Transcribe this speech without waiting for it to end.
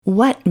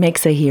What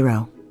makes a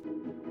hero?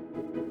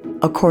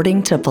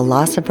 According to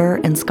philosopher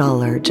and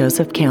scholar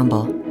Joseph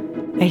Campbell,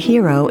 a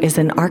hero is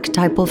an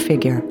archetypal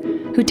figure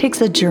who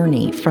takes a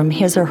journey from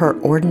his or her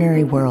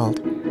ordinary world,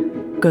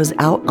 goes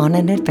out on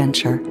an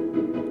adventure,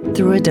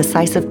 through a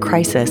decisive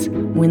crisis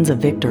wins a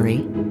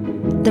victory,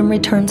 then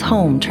returns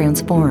home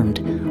transformed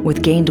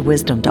with gained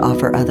wisdom to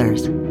offer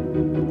others.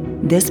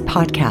 This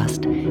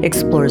podcast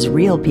explores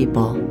real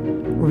people,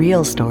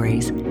 real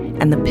stories,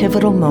 and the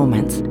pivotal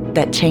moments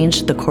that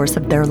changed the course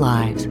of their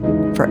lives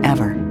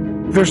forever.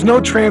 There's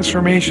no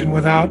transformation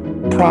without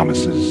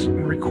promises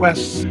and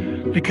requests,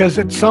 because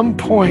at some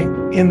point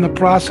in the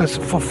process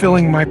of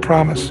fulfilling my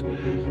promise,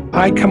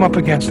 I come up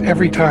against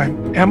every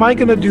time, am I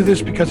going to do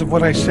this because of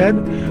what I said?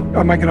 Or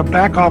am I going to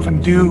back off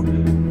and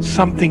do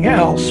something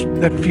else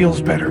that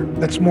feels better,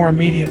 that's more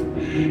immediate?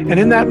 And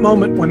in that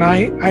moment, when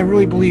I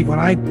really believe, when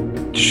I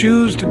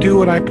choose to do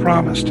what I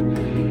promised,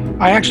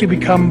 I actually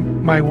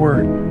become my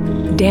word.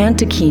 Dan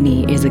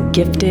Tocchini is a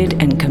gifted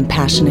and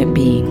compassionate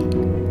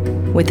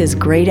being. With his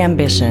great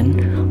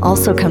ambition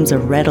also comes a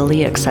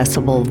readily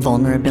accessible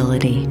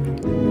vulnerability.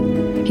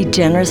 He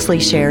generously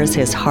shares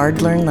his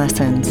hard-learned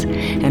lessons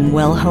and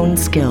well-honed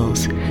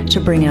skills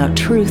to bring out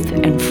truth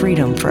and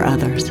freedom for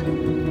others.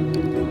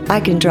 I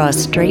can draw a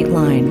straight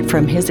line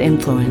from his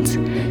influence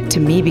to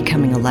me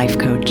becoming a life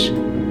coach.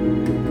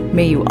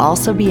 May you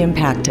also be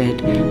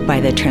impacted by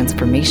the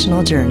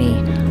transformational journey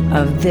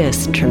of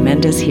this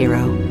tremendous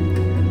hero.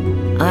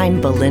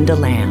 I'm Belinda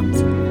Lambs,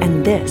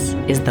 and this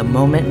is The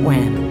Moment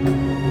When.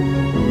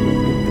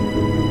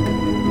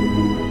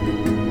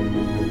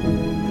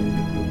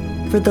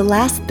 For the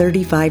last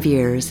 35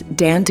 years,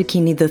 Dan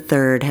Tocchini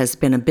III has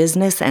been a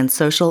business and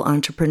social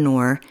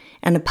entrepreneur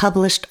and a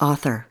published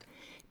author.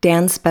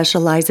 Dan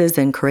specializes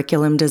in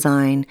curriculum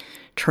design,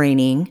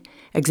 training,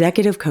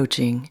 executive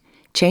coaching,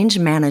 change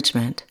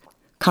management,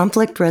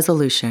 conflict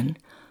resolution,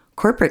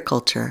 corporate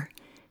culture,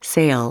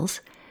 sales,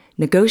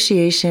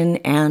 negotiation,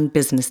 and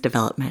business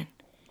development.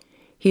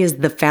 He is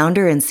the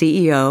founder and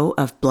CEO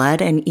of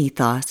Blood and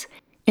Ethos,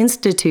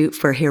 Institute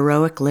for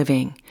Heroic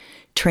Living,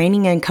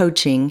 training and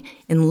coaching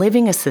in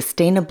living a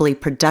sustainably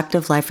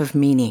productive life of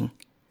meaning.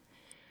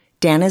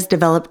 Dan has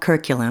developed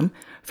curriculum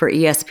for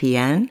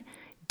ESPN,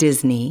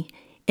 Disney,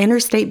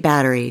 Interstate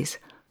Batteries,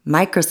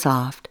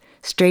 Microsoft,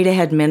 Straight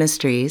Ahead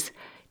Ministries,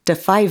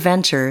 Defy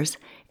Ventures,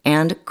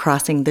 and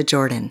Crossing the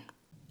Jordan.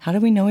 How do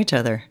we know each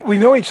other? We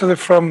know each other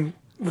from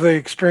the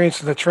experience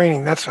of the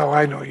training. That's how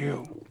I know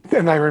you.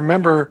 And I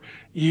remember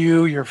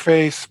you, your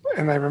face,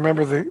 and I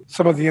remember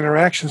some of the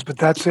interactions, but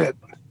that's it.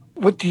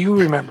 What do you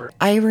remember?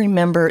 I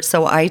remember,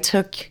 so I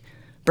took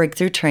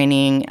breakthrough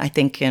training, I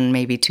think in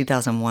maybe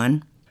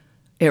 2001.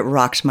 It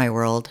rocked my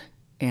world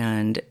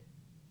and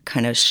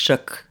kind of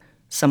shook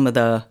some of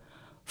the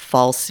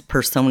false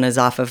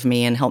personas off of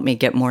me and helped me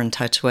get more in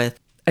touch with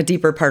a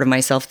deeper part of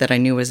myself that I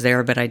knew was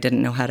there, but I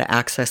didn't know how to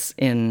access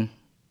in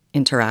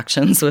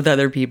interactions with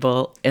other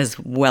people as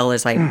well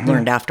as I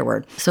learned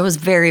afterward. So it was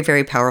very,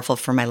 very powerful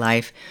for my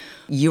life.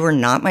 You were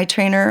not my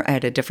trainer. I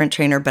had a different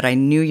trainer, but I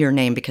knew your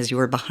name because you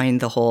were behind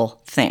the whole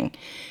thing.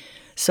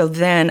 So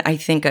then I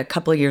think a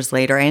couple of years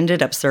later, I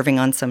ended up serving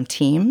on some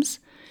teams.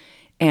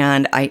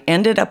 And I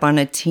ended up on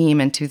a team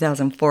in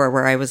 2004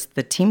 where I was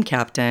the team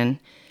captain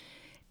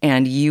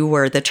and you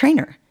were the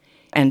trainer.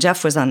 And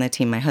Jeff was on the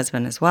team, my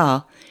husband as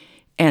well.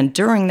 And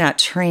during that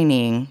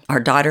training, our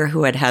daughter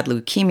who had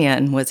leukemia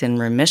and was in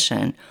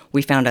remission,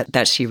 we found out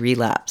that she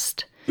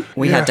relapsed.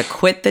 We had to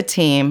quit the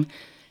team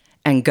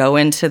and go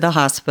into the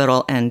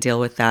hospital and deal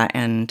with that.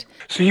 And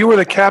so you were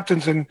the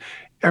captains, and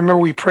I remember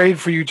we prayed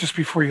for you just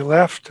before you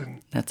left.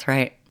 And that's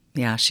right.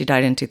 Yeah, she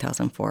died in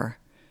 2004.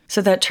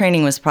 So that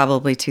training was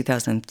probably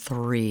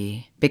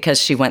 2003 because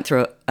she went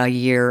through a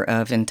year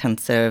of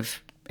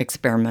intensive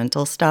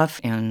experimental stuff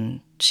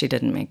and she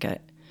didn't make it.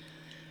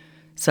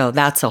 So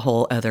that's a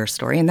whole other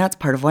story, and that's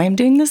part of why I'm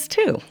doing this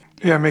too.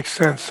 Yeah, it makes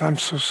sense. I'm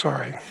so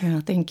sorry. Yeah,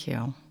 thank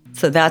you.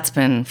 So that's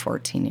been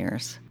 14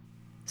 years.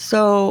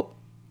 So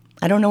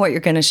I don't know what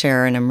you're going to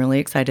share, and I'm really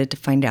excited to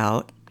find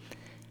out.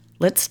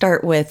 Let's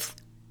start with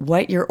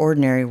what your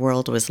ordinary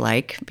world was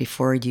like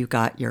before you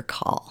got your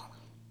call.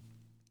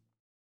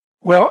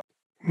 Well,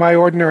 my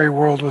ordinary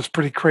world was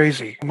pretty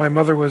crazy. My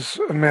mother was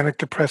a manic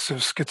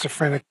depressive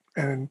schizophrenic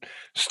and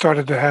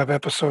started to have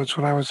episodes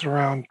when I was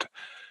around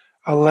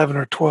 11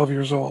 or 12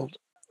 years old.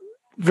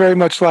 Very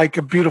much like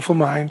a beautiful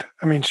mind.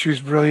 I mean, she was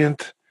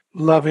brilliant,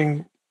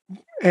 loving,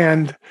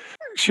 and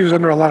she was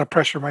under a lot of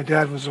pressure. My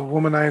dad was a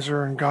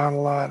womanizer and gone a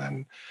lot,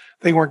 and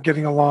they weren't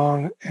getting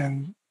along,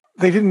 and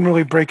they didn't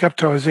really break up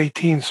till I was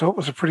 18, so it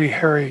was a pretty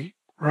hairy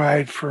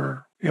ride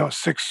for,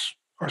 6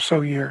 or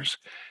so years.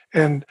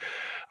 And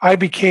I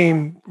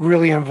became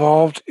really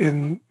involved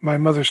in my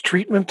mother's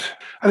treatment,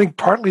 I think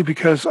partly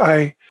because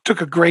I took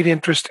a great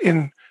interest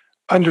in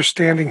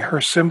understanding her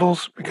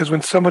symbols, because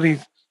when somebody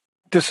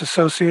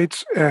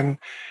disassociates and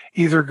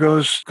either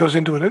goes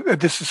into a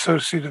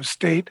disassociative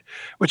state,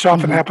 which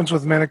often happens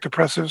with manic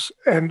depressives,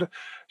 and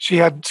she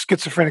had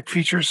schizophrenic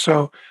features,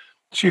 so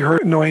she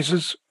heard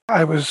noises.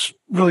 I was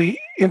really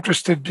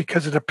interested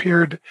because it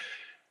appeared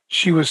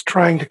she was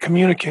trying to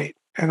communicate,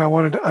 and I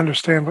wanted to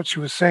understand what she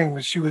was saying.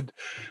 But she would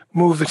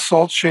move the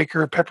salt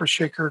shaker, pepper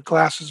shaker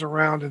glasses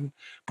around and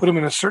put them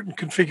in a certain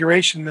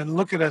configuration, then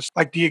look at us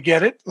like, do you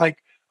get it? Like,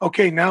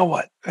 okay, now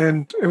what?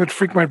 And it would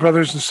freak my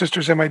brothers and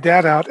sisters and my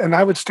dad out. And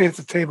I would stay at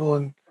the table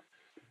and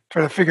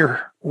try to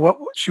figure what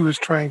she was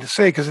trying to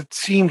say because it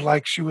seemed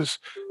like she was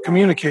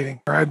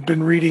communicating. I'd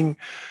been reading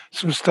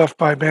some stuff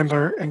by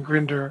Bandler and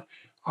Grinder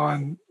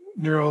on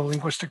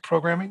neuro-linguistic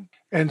programming.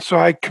 And so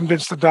I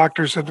convinced the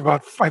doctors at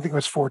about, I think it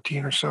was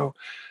 14 or so,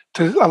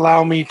 to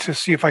allow me to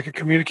see if I could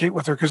communicate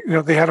with her because,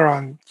 they had her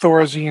on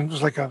Thorazine. It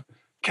was like a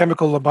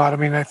chemical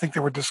lobotomy. And I think they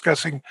were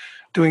discussing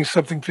doing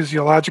something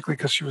physiologically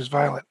because she was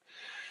violent.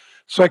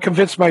 So I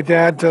convinced my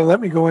dad to let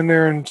me go in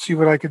there and see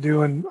what I could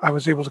do. And I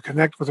was able to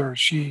connect with her.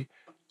 She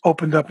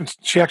opened up and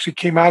she actually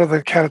came out of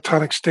the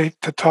catatonic state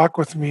to talk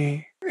with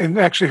me. And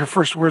actually her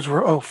first words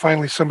were, "Oh,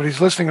 finally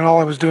somebody's listening." And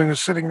all I was doing was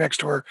sitting next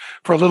to her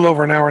for a little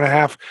over an hour and a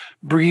half,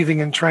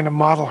 breathing and trying to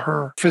model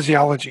her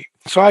physiology.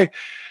 So I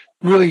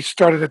really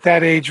started at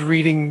that age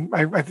reading.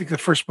 I think the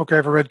first book I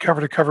ever read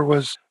cover to cover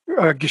was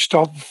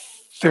Gestalt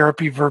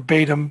Therapy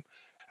verbatim.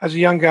 As a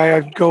young guy,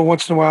 I'd go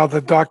once in a while,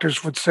 the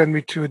doctors would send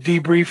me to a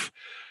debrief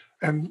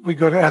and we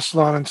go to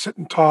Esalen and sit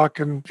and talk.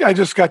 And I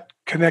just got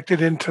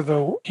connected into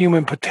the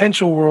human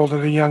potential world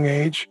at a young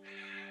age.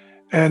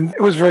 And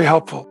it was very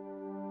helpful.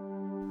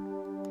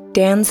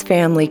 Dan's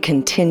family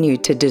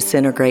continued to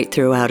disintegrate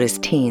throughout his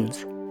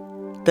teens.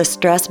 The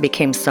stress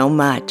became so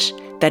much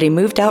that he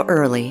moved out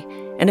early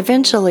and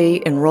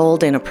eventually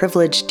enrolled in a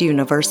privileged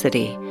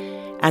university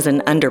as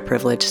an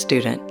underprivileged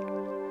student.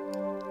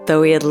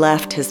 Though he had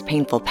left his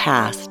painful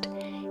past,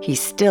 he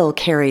still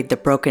carried the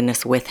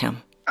brokenness with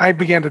him. I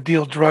began to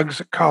deal drugs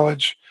at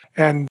college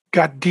and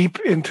got deep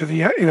into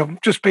the,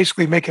 just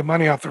basically making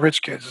money off the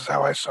rich kids is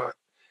how I saw it.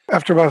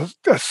 After about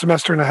a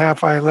semester and a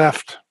half, I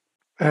left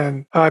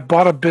and I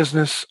bought a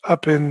business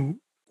up in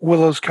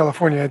Willows,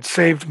 California. I'd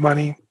saved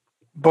money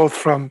both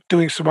from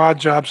doing some odd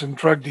jobs and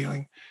drug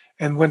dealing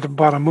and went and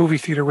bought a movie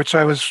theater, which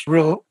I was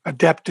real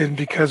adept in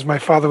because my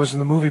father was in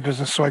the movie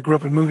business. So I grew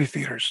up in movie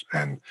theaters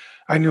and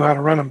I knew how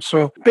to run them.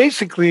 So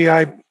basically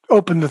I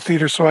opened the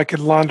theater so I could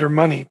launder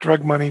money,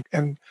 drug money.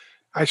 And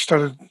I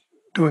started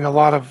doing a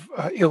lot of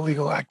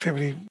illegal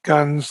activity,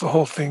 guns, the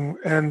whole thing.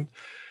 And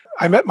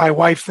I met my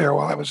wife there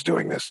while I was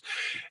doing this.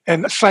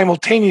 And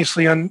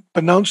simultaneously,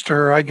 unbeknownst to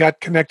her, I got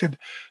connected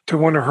to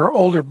one of her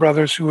older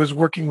brothers who was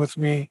working with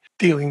me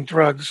dealing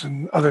drugs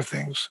and other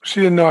things. She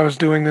didn't know I was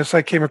doing this.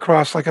 I came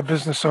across like a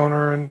business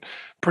owner and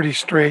pretty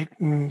straight,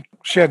 and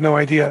she had no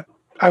idea.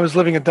 I was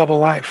living a double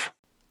life.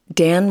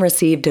 Dan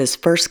received his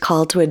first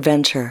call to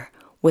adventure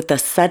with a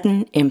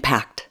sudden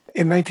impact.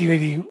 In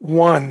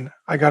 1981,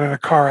 I got in a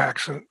car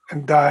accident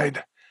and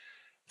died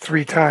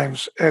 3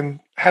 times and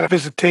had a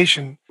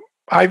visitation.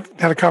 I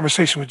had a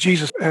conversation with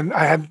Jesus and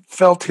I had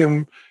felt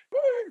him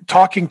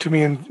talking to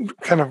me and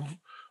kind of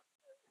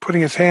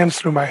putting his hands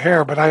through my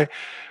hair, but I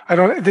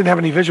didn't have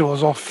any visual. It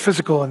was all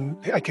physical and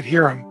I could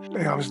hear him.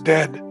 I was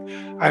dead.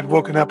 I had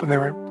woken up and they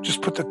were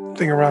just put the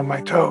thing around my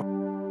toe.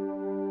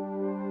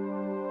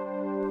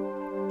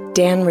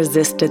 Dan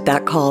resisted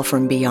that call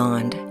from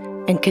beyond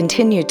and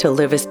continued to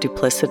live his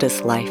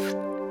duplicitous life,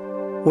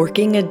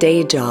 working a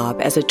day job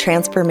as a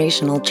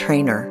transformational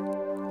trainer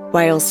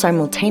while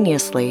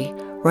simultaneously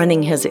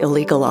running his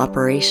illegal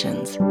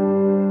operations.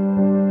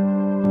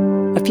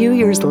 A few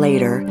years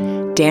later,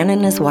 Dan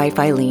and his wife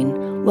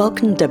Eileen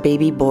welcomed a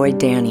baby boy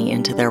Danny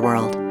into their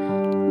world.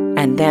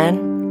 And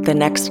then the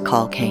next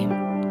call came.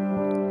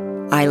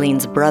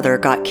 Eileen's brother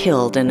got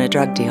killed in a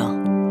drug deal.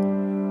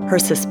 Her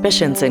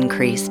suspicions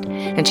increased,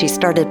 and she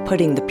started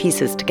putting the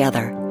pieces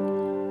together.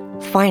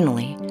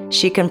 Finally,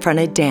 she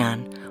confronted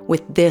Dan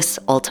with this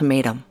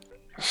ultimatum.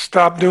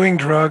 Stop doing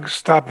drugs,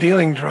 stop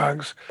dealing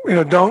drugs.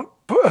 Don't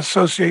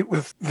associate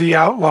with the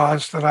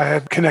outlaws that I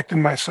had connected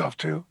myself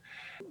to.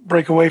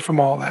 Break away from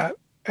all that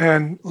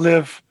and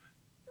live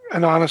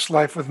an honest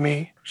life with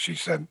me, she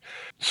said,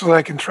 so that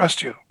I can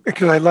trust you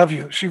because I love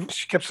you. She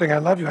kept saying, I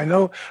love you. I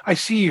know, I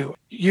see you.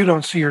 You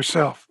don't see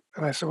yourself.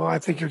 And I said, well, I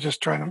think you're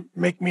just trying to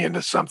make me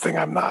into something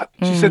I'm not.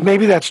 She said,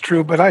 maybe that's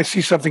true, but I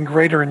see something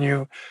greater in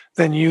you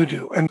than you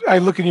do. And I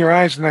look in your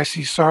eyes and I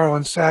see sorrow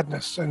and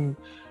sadness and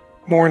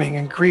mourning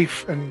and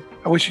grief. And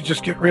I wish you'd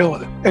just get real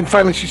with it. And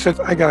finally she said,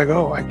 I got to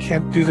go. I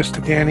can't do this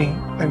to Danny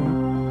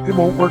and it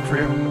won't work for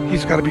him.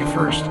 He's got to be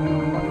first.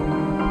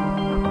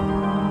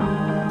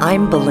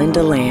 I'm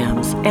Belinda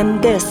Lambs,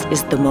 and this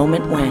is The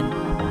Moment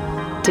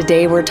When.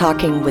 Today we're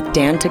talking with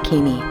Dan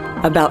Tocchini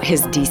about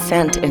his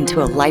descent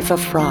into a life of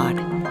fraud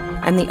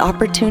and the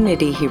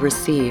opportunity he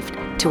received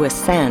to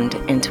ascend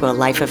into a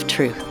life of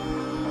truth.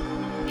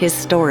 His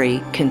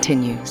story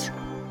continues.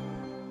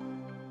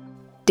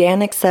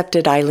 Dan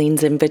accepted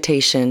Eileen's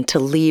invitation to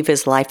leave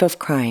his life of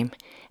crime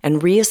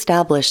and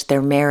reestablish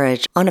their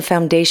marriage on a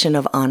foundation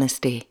of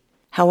honesty.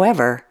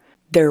 However,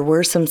 there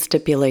were some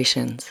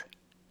stipulations.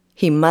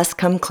 He must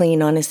come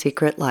clean on his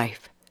secret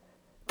life.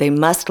 They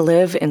must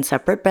live in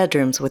separate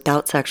bedrooms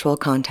without sexual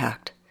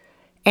contact.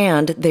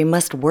 and they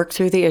must work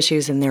through the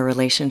issues in their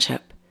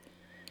relationship.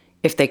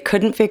 If they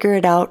couldn't figure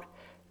it out,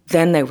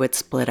 then they would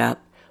split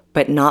up,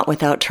 but not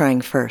without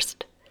trying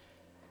first.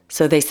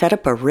 So they set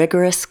up a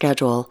rigorous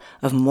schedule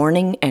of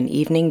morning and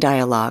evening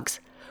dialogues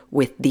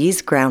with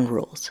these ground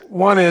rules.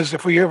 One is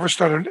if we ever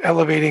started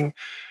elevating,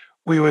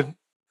 we would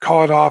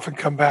call it off and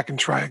come back and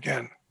try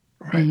again,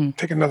 right? Mm-hmm.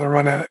 Take another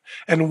run at it.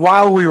 And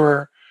while we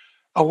were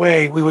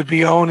away, we would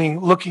be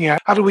looking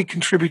at how do we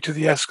contribute to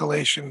the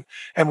escalation?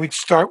 And we'd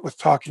start with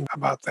talking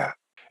about that.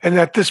 And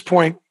at this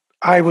point,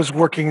 I was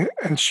working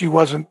and she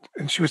wasn't,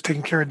 and she was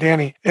taking care of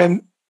Danny.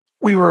 And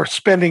we were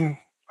spending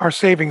our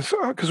savings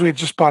because we had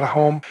just bought a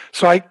home.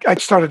 So I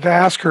started to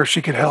ask her if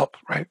she could help,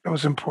 right? That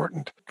was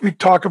important. We'd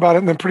talk about it,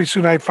 and then pretty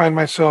soon I'd find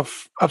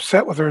myself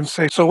upset with her and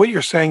say, so what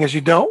you're saying is you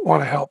don't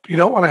want to help. You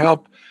don't want to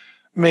help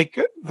make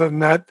the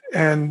nut,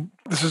 and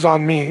this is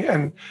on me,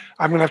 and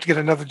I'm going to have to get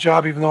another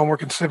job even though I'm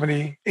working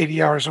 70,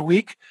 80 hours a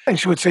week. And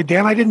she would say,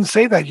 Dan, I didn't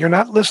say that. You're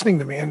not listening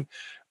to me. And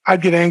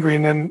I'd get angry,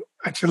 and then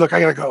I'd say, look, I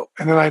got to go.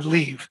 And then I'd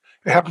leave.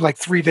 It happened like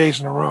 3 days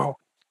in a row.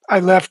 I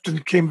left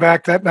and came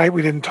back that night.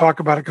 We didn't talk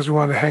about it because we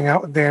wanted to hang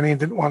out with Danny and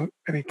didn't want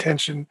any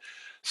tension.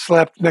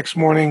 Slept. Next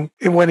morning,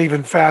 it went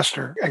even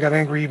faster. I got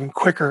angry even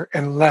quicker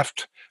and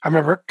left. I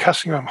remember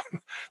cussing him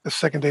the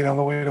second day on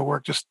the way to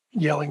work, just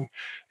yelling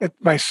at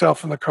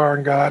myself in the car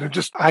and God.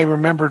 And I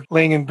remembered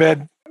laying in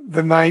bed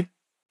the night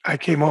I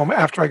came home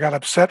after I got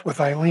upset with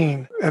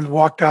Eileen and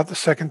walked out the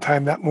second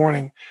time that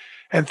morning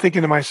and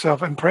thinking to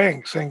myself and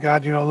praying, saying,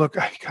 God, look,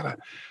 I got to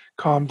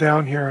calm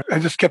down here. I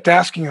just kept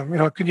asking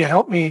him, could you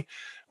help me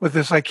with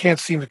this? I can't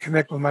seem to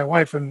connect with my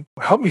wife and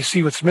help me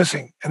see what's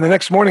missing. And the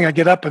next morning I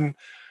get up and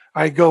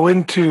I go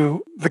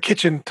into the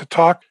kitchen to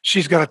talk.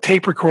 She's got a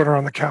tape recorder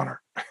on the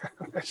counter.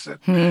 I said,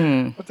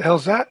 what the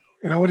hell's that?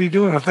 What are you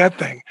doing with that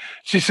thing?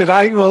 She said,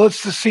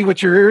 let's just see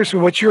what you're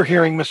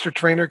hearing, Mr.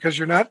 Trainer, because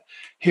you're not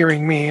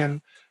hearing me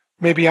and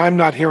maybe I'm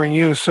not hearing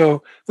you.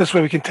 So this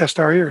way we can test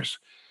our ears.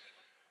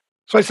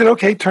 So I said,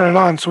 okay, turn it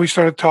on. So we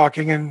started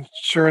talking, and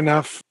sure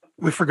enough,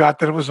 we forgot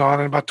that it was on.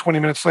 And about 20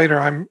 minutes later,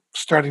 I'm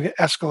starting to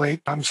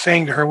escalate. I'm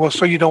saying to her, well,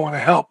 so you don't want to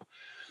help.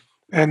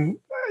 And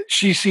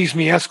she sees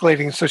me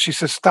escalating. So she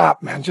says,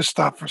 stop, man, just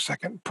stop for a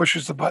second.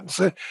 Pushes the button.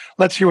 So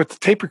let's hear what the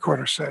tape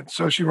recorder said.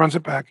 So she runs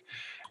it back.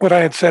 What I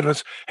had said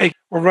was, hey,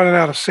 we're running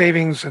out of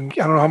savings. And I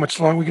don't know how much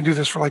longer we can do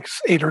this for like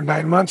 8 or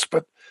 9 months.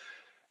 But,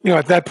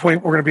 at that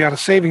point, we're going to be out of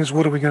savings.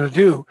 What are we going to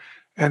do?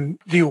 And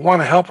do you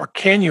want to help or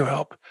can you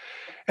help?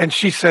 And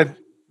she said,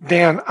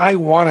 Dan, I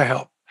want to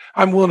help.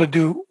 I'm willing to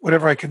do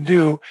whatever I can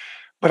do,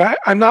 but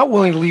I'm not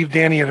willing to leave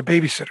Danny at a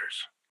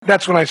babysitter's.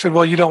 That's when I said,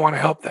 well, you don't want to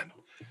help then.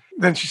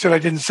 Then she said, I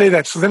didn't say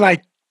that. So then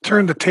I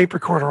turned the tape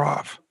recorder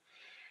off.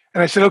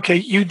 And I said, okay,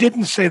 you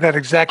didn't say that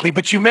exactly,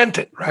 but you meant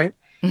it, right?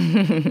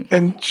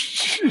 And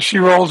she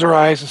rolls her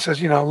eyes and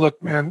says,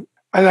 look, man.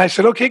 And I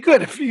said, okay,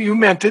 good. If you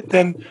meant it,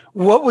 then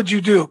what would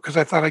you do? Because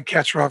I thought I'd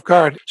catch her off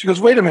guard. She goes,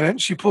 wait a minute.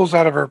 And she pulls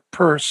out of her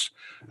purse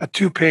a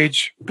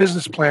 2-page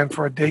business plan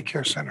for a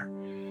daycare center.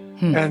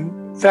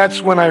 And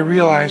that's when I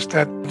realized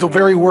that the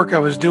very work I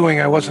was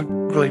doing, I wasn't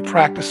really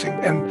practicing.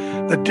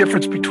 And the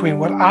difference between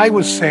what I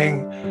was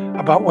saying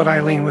about what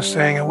Eileen was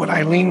saying and what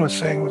Eileen was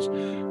saying was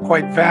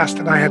quite vast.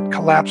 And I had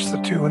collapsed the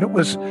two. And it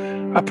was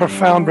a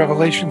profound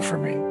revelation for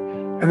me.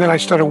 And then I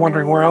started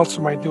wondering, where else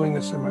am I doing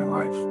this in my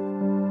life?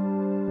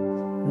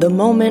 The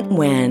moment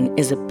when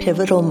is a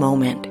pivotal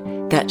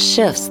moment that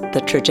shifts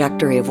the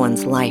trajectory of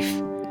one's life.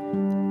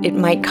 It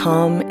might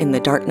come in the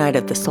dark night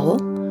of the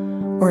soul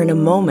or in a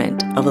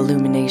moment of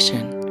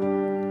illumination.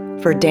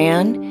 For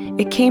Dan,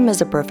 it came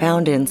as a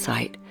profound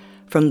insight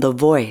from the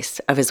voice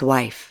of his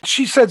wife.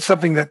 She said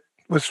something that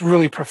was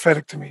really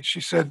prophetic to me.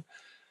 She said,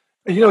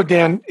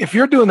 Dan, if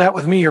you're doing that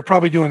with me, you're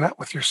probably doing that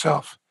with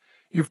yourself.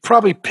 You've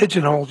probably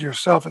pigeonholed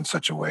yourself in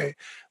such a way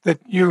that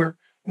you're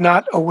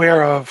not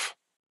aware of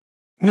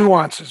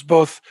nuances,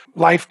 both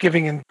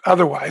life-giving and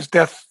otherwise,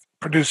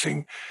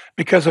 death-producing,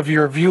 because of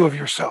your view of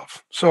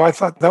yourself. So I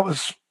thought that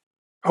was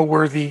a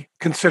worthy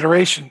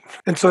consideration.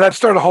 And so that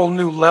started a whole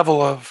new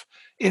level of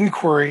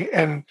inquiry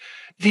and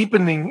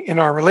deepening in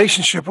our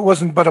relationship. It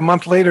wasn't but a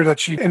month later that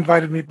she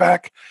invited me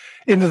back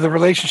into the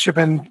relationship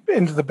and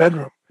into the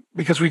bedroom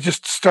because we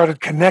just started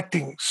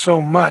connecting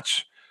so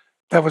much.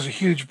 That was a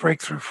huge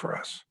breakthrough for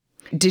us.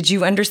 Did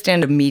you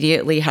understand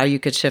immediately how you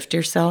could shift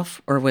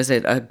yourself, or was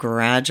it a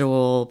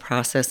gradual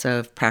process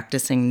of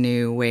practicing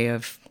new way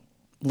of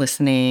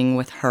listening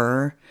with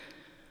her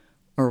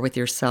or with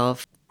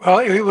yourself? Well,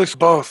 it was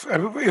both.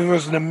 It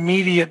was an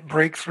immediate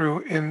breakthrough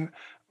in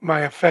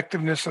my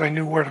effectiveness, and I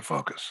knew where to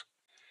focus.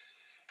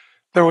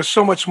 There was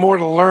so much more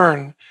to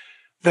learn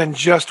than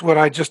just what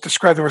I just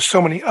described. There were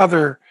so many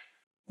other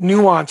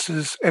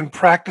nuances and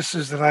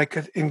practices that I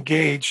could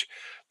engage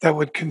that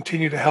would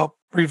continue to help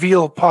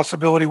reveal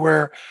possibility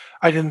where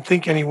I didn't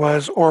think any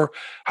was, or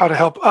how to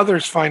help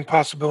others find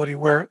possibility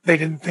where they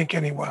didn't think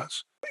any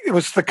was. It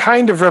was the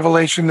kind of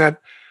revelation that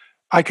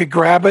I could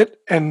grab it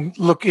and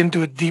look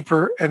into it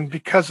deeper. And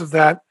because of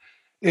that,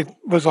 it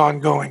was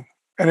ongoing.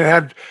 And it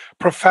had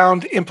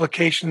profound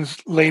implications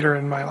later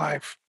in my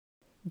life.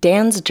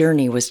 Dan's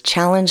journey was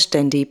challenged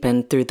and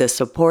deepened through the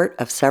support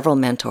of several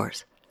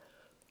mentors.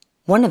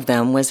 One of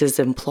them was his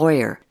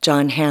employer,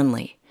 John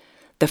Hanley,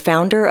 the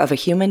founder of a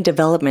human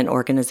development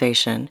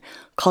organization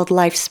called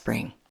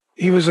LifeSpring.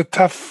 He was a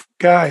tough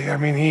guy. I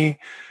mean,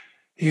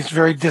 he's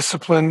very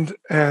disciplined,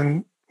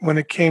 and when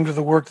it came to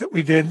the work that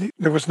we did,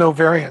 there was no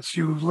variance.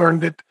 You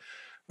learned it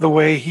the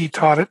way he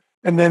taught it.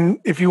 And then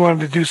if you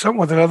wanted to do something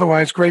with it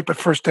otherwise, great, but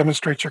first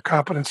demonstrate your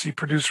competency,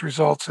 produce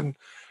results. And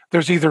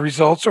there's either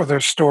results or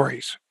there's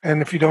stories.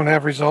 And if you don't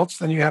have results,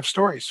 then you have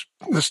stories.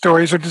 The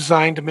stories are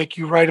designed to make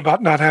you write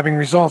about not having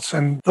results.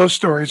 And those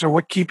stories are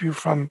what keep you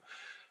from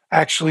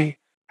actually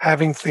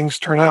having things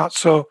turn out.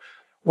 So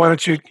why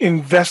don't you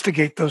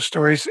investigate those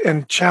stories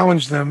and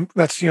challenge them?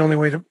 That's the only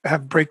way to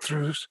have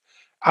breakthroughs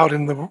out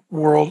in the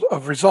world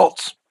of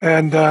results.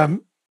 And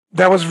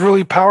that was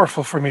really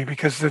powerful for me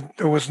because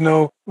there was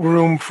no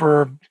room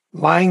for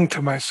lying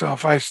to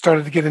myself. I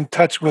started to get in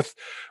touch with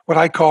what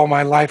I call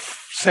my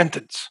life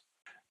sentence.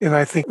 And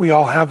I think we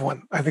all have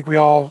one. I think we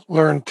all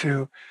learn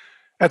to,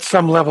 at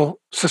some level,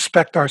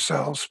 suspect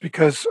ourselves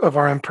because of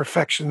our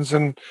imperfections.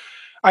 And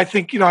I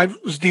think, I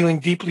was dealing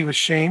deeply with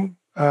shame.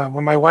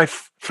 When my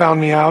wife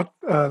found me out,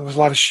 there was a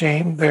lot of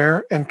shame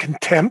there and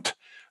contempt.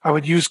 I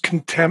would use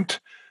contempt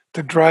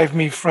to drive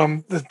me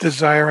from the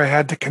desire I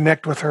had to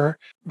connect with her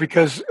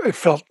because it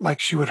felt like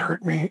she would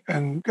hurt me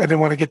and I didn't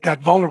want to get that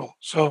vulnerable.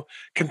 So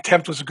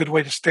contempt was a good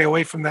way to stay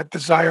away from that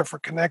desire for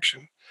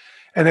connection.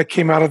 And it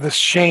came out of this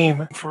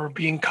shame for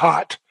being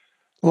caught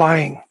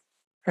lying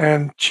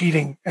and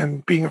cheating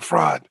and being a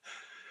fraud.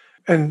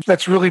 And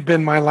that's really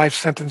been my life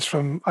sentence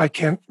from, I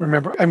can't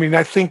remember. I mean,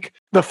 I think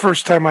the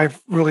first time I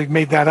really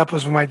made that up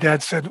was when my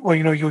dad said, well,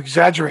 you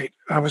exaggerate.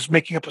 I was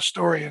making up a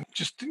story and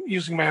just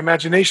using my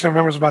imagination. I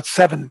remember it was about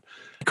 7.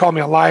 He called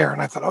me a liar.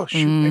 And I thought, oh,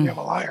 shoot, maybe I'm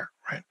a liar,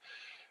 right?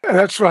 And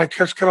that's when I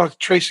was kind of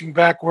tracing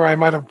back where I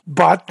might have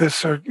bought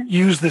this or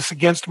used this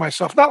against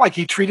myself. Not like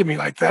he treated me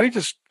like that. He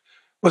just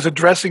was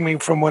addressing me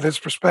from what his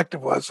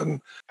perspective was.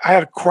 And I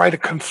had quite a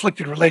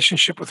conflicted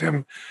relationship with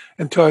him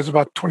until I was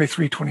about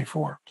 23,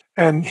 24.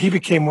 And he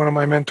became one of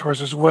my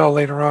mentors as well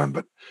later on.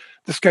 But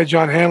this guy,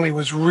 John Hanley,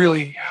 was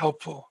really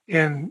helpful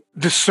in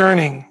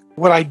discerning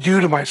what I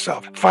do to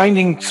myself,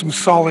 finding some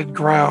solid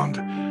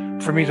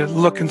ground for me to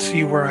look and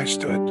see where I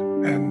stood.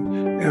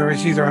 And it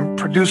was either I'm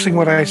producing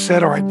what I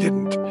said or I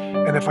didn't.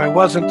 And if I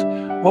wasn't,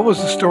 what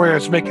was the story I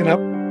was making up?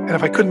 And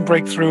if I couldn't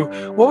break through,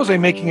 what was I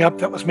making up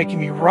that was making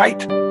me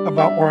right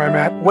about where I'm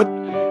at? What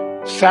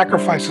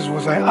sacrifices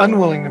was I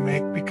unwilling to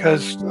make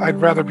because I'd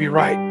rather be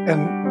right?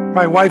 And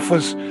my wife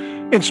was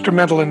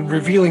instrumental in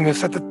revealing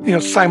this at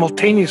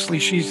simultaneously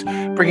she's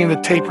bringing the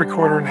tape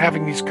recorder and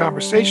having these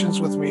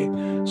conversations with me.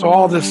 So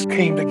all this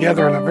came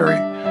together in a very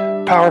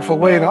powerful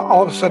way. And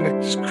all of a sudden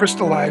it just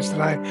crystallized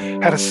and I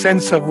had a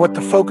sense of what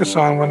to focus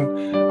on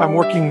when I'm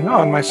working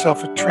on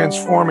myself at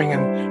transforming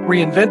and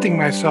reinventing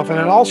myself, and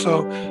then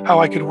also how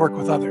I could work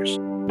with others.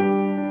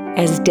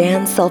 As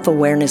Dan's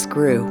self-awareness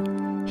grew,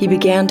 he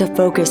began to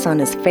focus on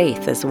his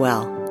faith as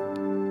well.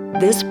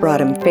 This brought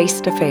him face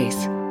to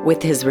face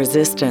with his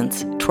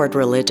resistance toward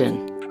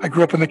religion. I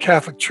grew up in the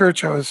Catholic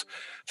Church. I was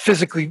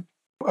physically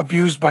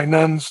abused by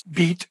nuns,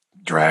 beat,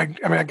 dragged.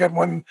 I mean, I got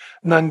one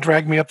nun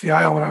dragged me up the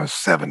aisle when I was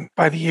 7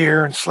 by the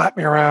ear and slapped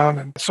me around.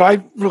 And so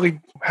I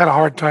really had a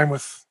hard time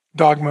with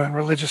dogma and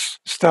religious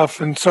stuff.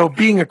 And so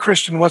being a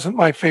Christian wasn't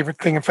my favorite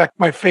thing. In fact,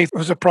 my faith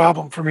was a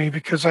problem for me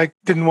because I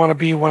didn't want to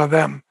be one of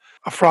them,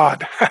 a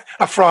fraud,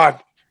 a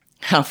fraud.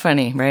 How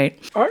funny, right?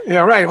 Yeah,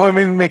 right. Well, I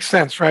mean, it makes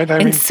sense,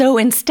 right? So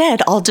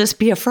instead, I'll just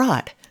be a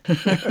fraud.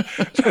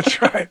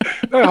 That's right.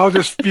 I'll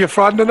just be a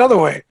fraud in another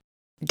way.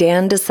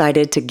 Dan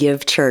decided to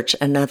give church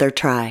another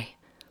try,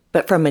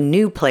 but from a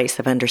new place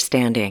of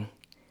understanding.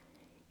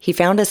 He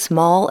found a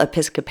small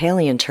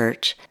Episcopalian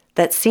church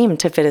that seemed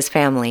to fit his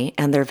family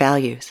and their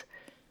values.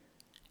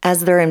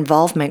 As their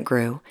involvement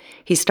grew,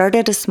 he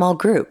started a small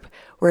group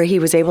where he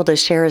was able to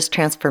share his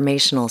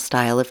transformational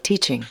style of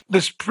teaching.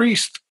 This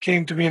priest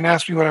came to me and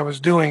asked me what I was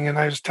doing, and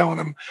I was telling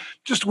him,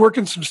 just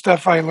working some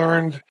stuff I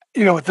learned,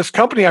 at this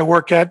company I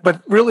work at,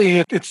 but really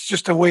it's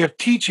just a way of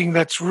teaching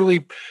that's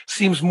really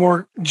seems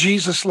more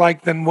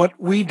Jesus-like than what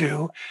we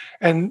do,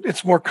 and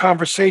it's more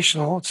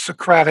conversational, it's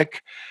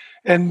Socratic,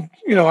 and,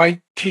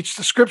 I teach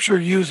the scripture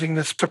using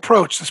this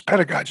approach, this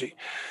pedagogy.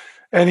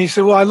 And he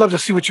said, well, I'd love to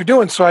see what you're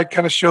doing. So I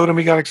kind of showed him,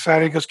 he got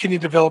excited, he goes, can you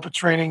develop a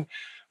training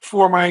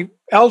for my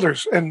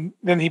elders? And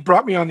then he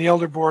brought me on the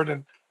elder board,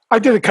 and I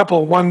did a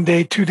couple of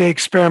 1-day, 2-day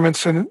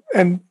experiments.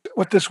 And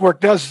what this work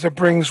does is it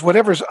brings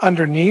whatever's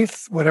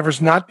underneath,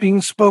 whatever's not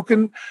being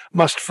spoken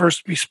must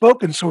first be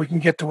spoken so we can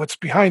get to what's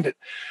behind it.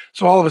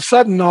 So all of a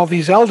sudden, all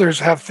these elders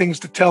have things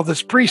to tell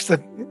this priest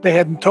that they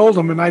hadn't told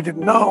him and I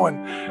didn't know.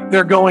 And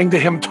they're going to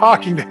him,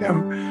 talking to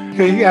him.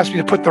 He asked me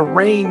to put the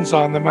reins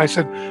on them. I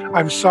said,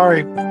 I'm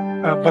sorry,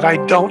 but I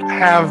don't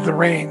have the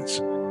reins.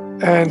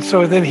 And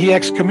so then he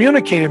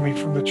excommunicated me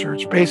from the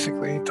church,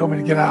 basically. He told me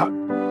to get out.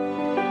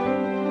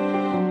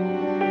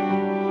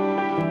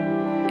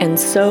 And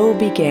so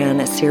began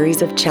a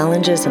series of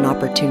challenges and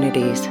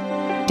opportunities.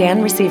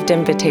 Dan received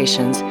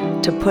invitations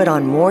to put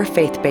on more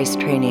faith-based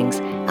trainings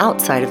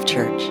outside of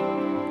church.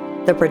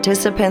 The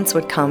participants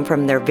would come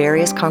from their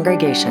various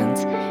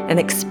congregations and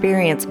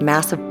experience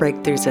massive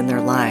breakthroughs in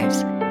their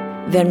lives,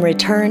 then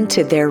return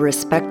to their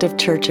respective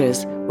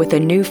churches with a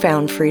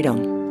newfound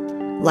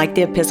freedom. Like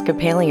the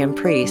Episcopalian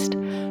priest,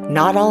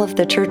 not all of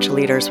the church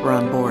leaders were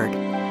on board,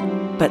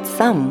 but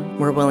some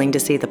were willing to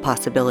see the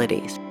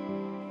possibilities.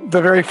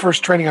 The very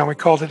first training, we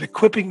called it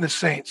Equipping the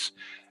Saints.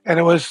 And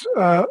it was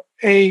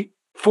a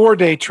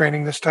 4-day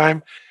training this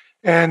time.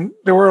 And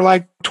there were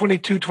like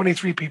 22,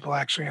 23 people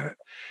actually in it.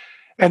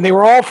 And they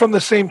were all from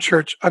the same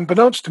church,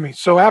 unbeknownst to me.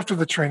 So after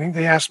the training,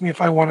 they asked me if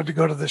I wanted to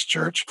go to this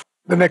church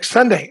the next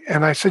Sunday.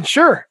 And I said,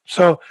 sure.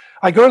 So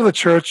I go to the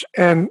church,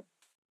 and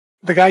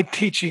the guy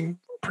preaching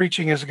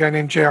is a guy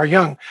named J.R.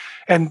 Young.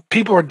 And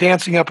people are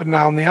dancing up and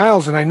down the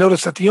aisles. And I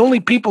noticed that the only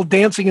people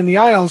dancing in the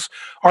aisles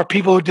are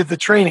people who did the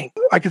training.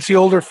 I could see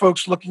older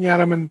folks looking at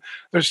them and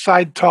there's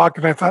side talk.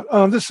 And I thought,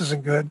 oh, this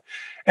isn't good.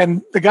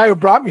 And the guy who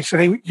brought me said,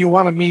 hey, you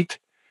want to meet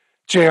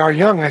J.R.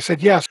 Young? I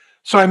said, yes.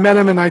 So I met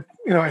him, and I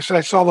said,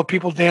 I saw the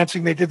people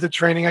dancing. They did the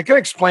training. I could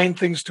explain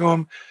things to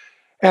him.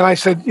 And I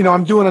said,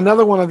 I'm doing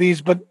another one of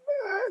these, but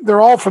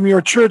they're all from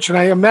your church. And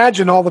I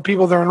imagine all the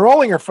people they're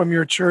enrolling are from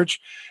your church.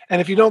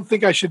 And if you don't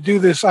think I should do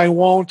this, I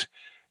won't,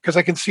 because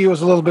I can see it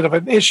was a little bit of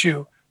an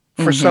issue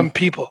for some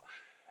people.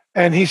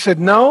 And he said,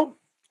 no,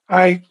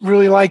 I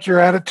really like your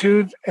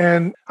attitude.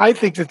 And I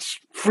think that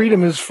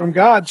freedom is from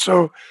God.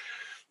 So,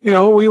 we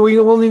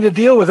will need to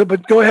deal with it,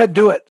 but go ahead,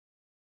 do it.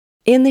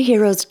 In the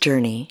hero's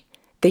journey,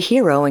 the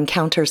hero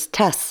encounters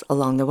tests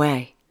along the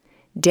way.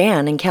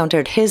 Dan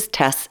encountered his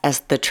tests as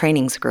the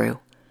trainings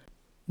grew.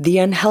 The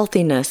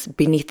unhealthiness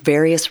beneath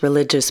various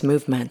religious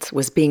movements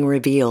was being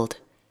revealed.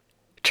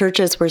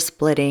 Churches were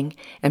splitting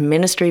and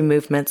ministry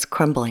movements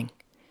crumbling.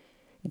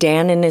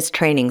 Dan and his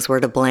trainings were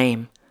to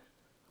blame.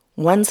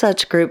 One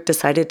such group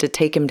decided to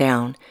take him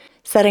down,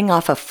 setting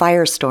off a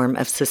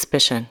firestorm of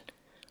suspicion.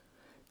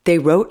 They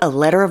wrote a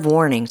letter of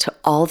warning to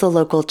all the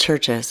local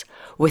churches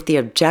with the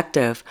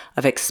objective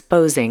of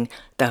exposing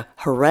the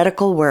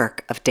heretical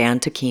work of Dan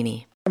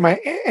Tocchini. My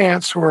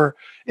aunts who were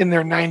in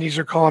their 90s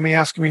are calling me,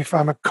 asking me if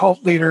I'm a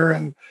cult leader.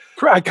 And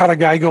I caught a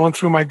guy going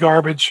through my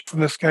garbage from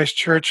this guy's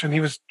church, and he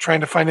was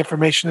trying to find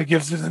information to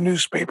give to the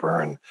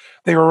newspaper. And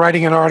they were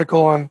writing an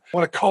article on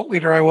what a cult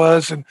leader I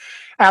was. And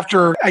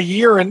after a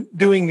year in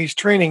doing these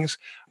trainings,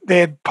 they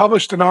had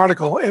published an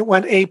article. It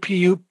went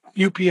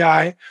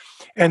APUPI,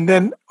 and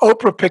then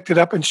Oprah picked it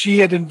up, and she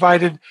had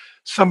invited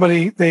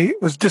somebody they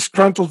was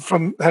disgruntled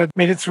from that had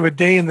made it through a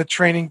day in the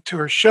training to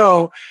her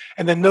show,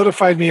 and then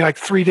notified me like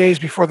 3 days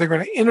before they're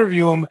going to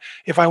interview him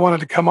if I wanted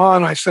to come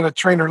on. I sent a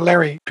trainer,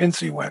 Larry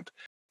Pinsey, went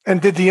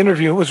and did the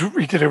interview.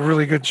 He did a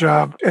really good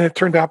job, and it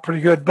turned out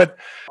pretty good. But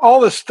all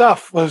this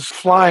stuff was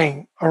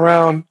flying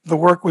around the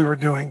work we were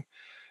doing.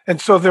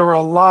 And so there were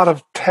a lot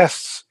of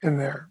tests in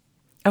there.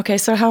 Okay,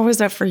 so how was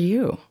that for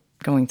you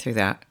going through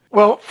that?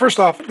 Well, first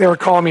off, they were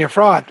calling me a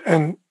fraud,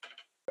 and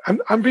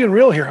I'm being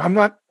real here.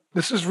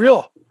 This is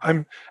real.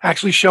 I'm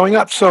actually showing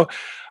up. So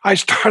I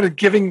started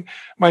giving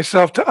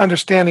myself to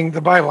understanding the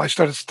Bible. I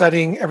started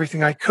studying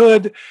everything I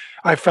could.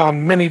 I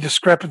found many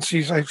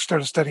discrepancies. I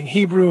started studying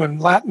Hebrew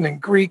and Latin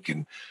and Greek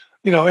and,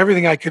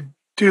 everything I could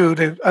do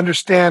to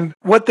understand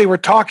what they were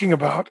talking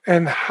about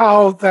and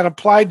how that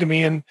applied to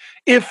me. And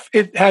if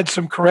it had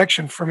some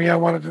correction for me, I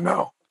wanted to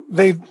know.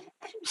 They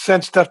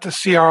sent stuff to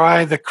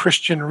CRI, the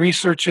Christian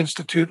Research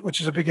Institute, which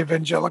is a big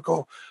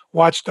evangelical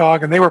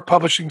watchdog, and they were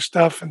publishing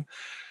stuff. And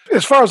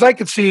as far as I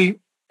could see,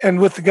 and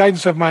with the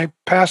guidance of my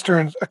pastor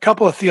and a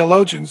couple of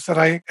theologians that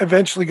I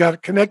eventually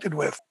got connected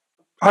with,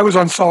 I was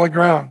on solid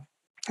ground.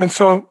 And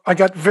so I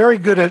got very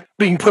good at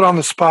being put on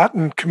the spot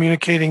and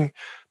communicating,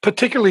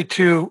 particularly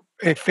to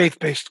a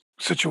faith-based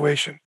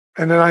situation.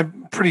 And then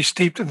I'm pretty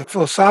steeped in the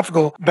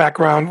philosophical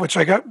background, which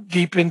I got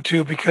deep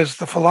into because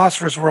the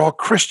philosophers were all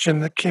Christian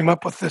that came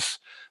up with the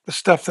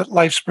stuff that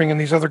LifeSpring and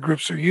these other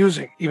groups are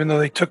using, even though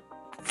they took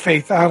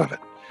faith out of it.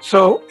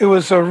 So it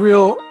was a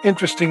real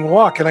interesting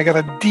walk, and I got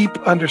a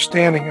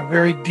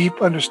very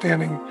deep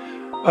understanding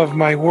of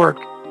my work.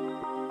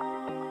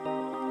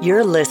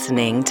 You're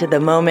listening to The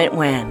Moment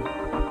When.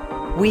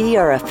 We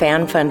are a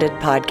fan-funded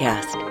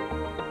podcast.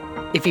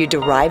 If you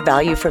derive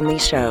value from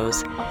these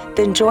shows,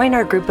 then join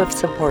our group of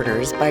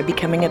supporters by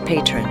becoming a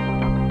patron.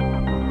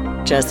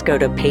 Just go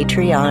to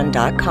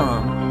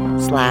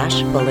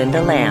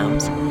patreon.com/Belinda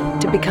Lambs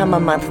to become a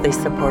monthly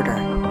supporter.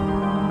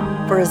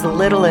 For as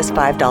little as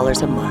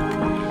 $5 a month,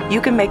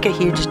 you can make a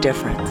huge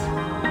difference.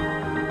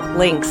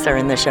 Links are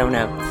in the show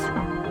notes.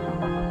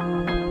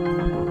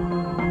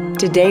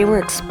 Today we're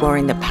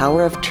exploring the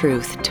power of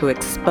truth to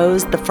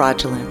expose the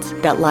fraudulence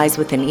that lies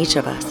within each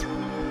of us,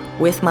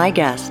 with my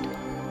guest,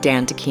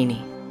 Dan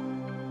Tocchini.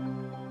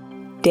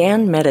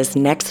 Dan met his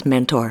next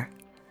mentor.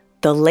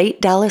 The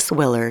late Dallas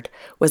Willard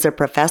was a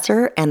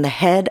professor and the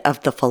head of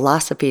the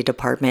philosophy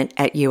department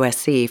at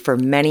USC for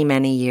many,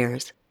 many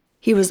years.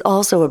 He was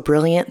also a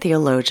brilliant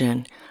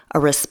theologian, a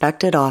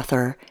respected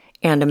author,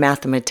 and a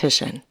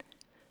mathematician.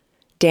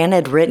 Dan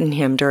had written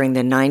him during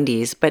the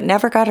 90s, but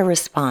never got a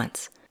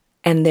response.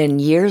 And then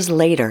years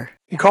later,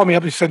 he called me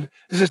up. He said,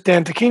 "Is this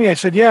Dan Tocchini?" I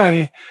said, "Yeah."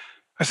 And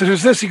I said,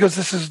 "Who's this?" He goes,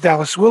 "This is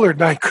Dallas Willard."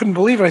 And I couldn't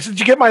believe it. I said, "Did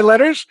you get my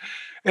letters?"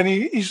 And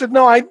he said,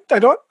 "No, I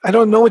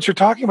don't know what you're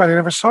talking about. I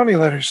never saw any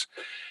letters."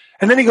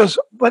 And then he goes,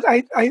 "But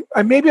I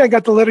maybe I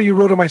got the letter you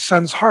wrote on my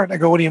son's heart." I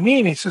go, "What do you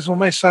mean?" He says, "Well,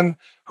 my son,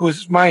 who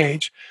is my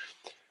age,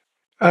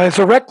 is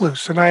a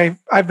recluse, and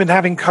I've been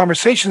having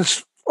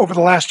conversations over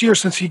the last year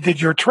since he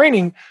did your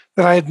training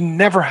that I had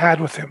never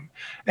had with him.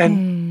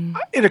 And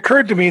it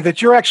occurred to me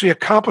that you're actually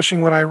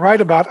accomplishing what I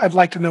write about. I'd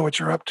like to know what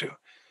you're up to."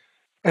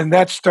 And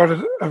that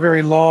started a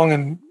very long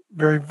and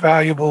very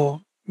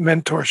valuable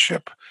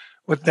mentorship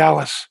with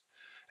Dallas.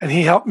 And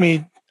he helped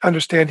me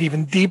understand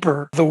even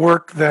deeper the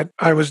work that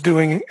I was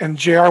doing, and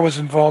JR was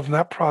involved in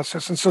that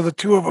process. And so the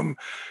two of them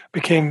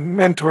became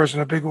mentors in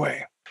a big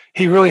way.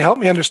 He really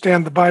helped me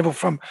understand the Bible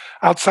from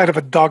outside of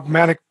a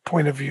dogmatic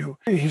point of view.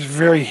 He's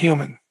very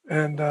human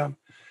and a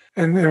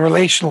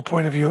relational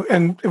point of view.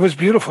 And it was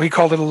beautiful. He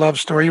called it a love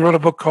story. He wrote a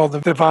book called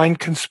The Divine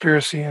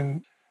Conspiracy,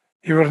 and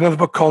he wrote another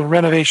book called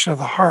Renovation of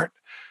the Heart,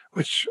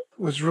 which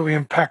was really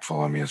impactful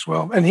on me as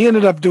well. And he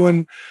ended up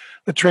doing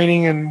the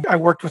training, and I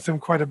worked with him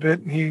quite a bit.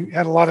 And he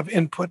had a lot of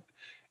input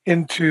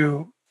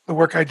into the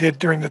work I did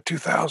during the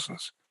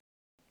 2000s.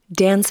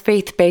 Dan's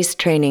faith-based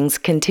trainings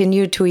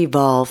continued to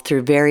evolve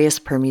through various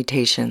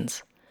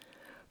permutations.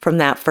 From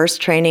that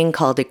first training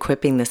called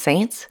Equipping the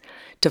Saints,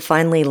 to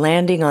finally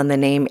landing on the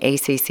name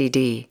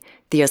ACCD,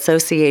 the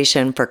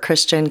Association for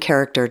Christian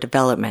Character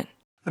Development.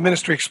 The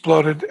ministry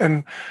exploded,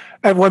 and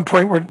at one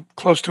point we're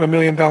close to $1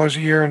 million a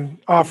year in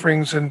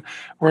offerings, and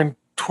we're in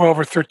 12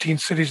 or 13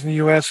 cities in the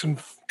U.S. and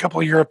a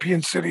couple of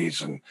European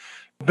cities, and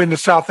been to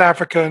South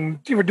Africa, and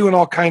we were doing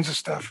all kinds of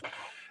stuff.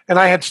 And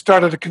I had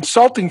started a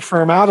consulting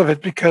firm out of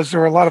it because there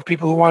were a lot of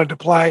people who wanted to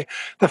apply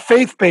the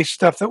faith-based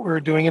stuff that we were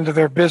doing into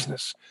their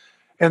business.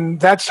 And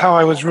that's how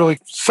I was really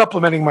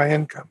supplementing my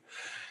income.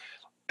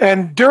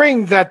 And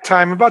during that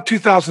time, about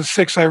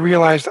 2006, I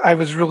realized I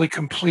was really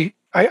complete.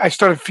 I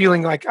started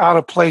feeling like out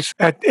of place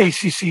at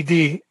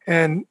ACCD,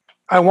 and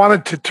I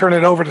wanted to turn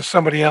it over to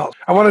somebody else.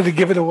 I wanted to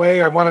give it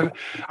away. I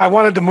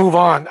wanted to move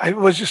on. I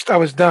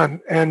was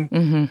done.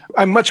 And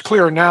I'm much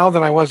clearer now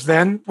than I was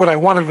then. What I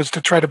wanted was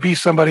to try to be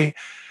somebody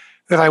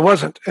that I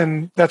wasn't.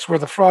 And that's where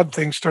the fraud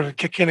thing started to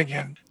kick in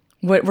again.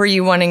 What were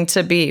you wanting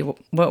to be?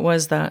 What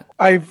was that?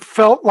 I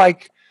felt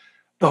like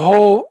the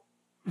whole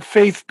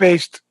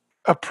faith-based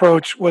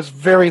approach was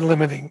very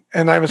limiting.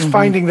 And I was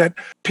finding that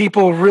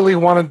people really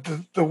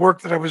wanted the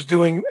work that I was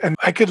doing, and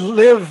I could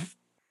live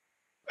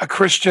a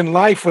Christian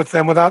life with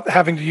them without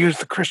having to use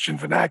the Christian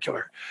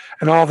vernacular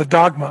and all the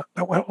dogma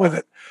that went with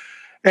it.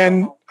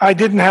 And I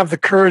didn't have the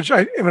courage.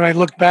 When I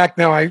look back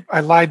now, I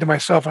lied to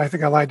myself, and I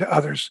think I lied to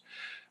others.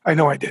 I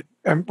know I did,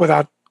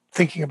 without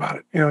thinking about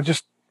it.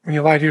 Just when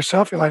you lie to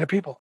yourself, you lie to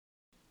people.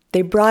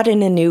 They brought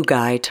in a new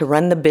guy to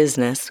run the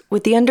business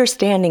with the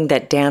understanding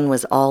that Dan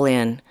was all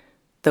in,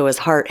 though his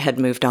heart had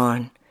moved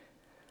on.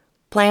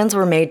 Plans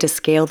were made to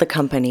scale the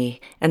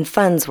company, and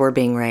funds were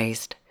being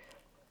raised.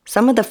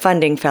 Some of the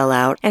funding fell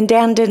out, and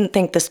Dan didn't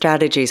think the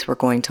strategies were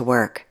going to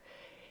work.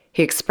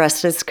 He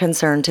expressed his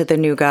concern to the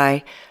new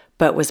guy,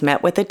 but was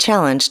met with a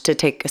challenge to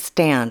take a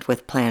stand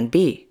with Plan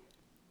B.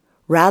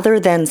 Rather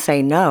than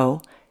say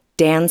no,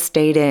 Dan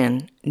stayed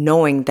in,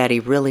 knowing that he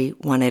really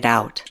wanted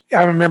out.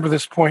 I remember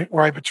this point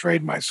where I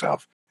betrayed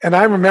myself. And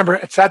I remember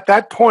it's at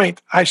that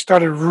point I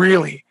started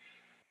really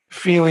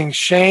feeling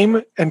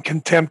shame and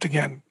contempt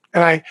again.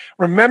 And I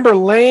remember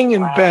laying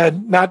in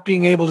bed, not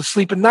being able to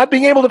sleep and not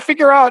being able to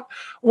figure out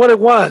what it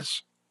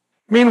was.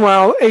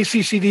 Meanwhile,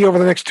 ACCD over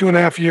the next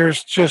 2.5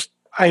 years,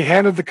 I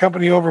handed the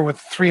company over with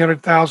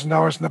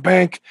 $300,000 in the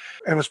bank,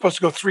 and it was supposed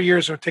to go 3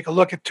 years. So take a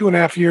look at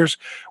 2.5 years,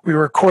 we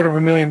were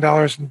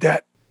 $250,000 in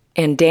debt.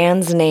 And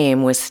Dan's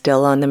name was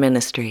still on the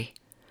ministry.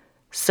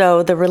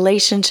 So the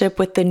relationship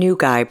with the new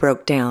guy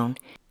broke down,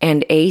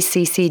 and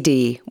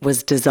ACCD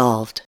was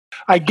dissolved.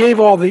 I gave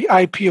all the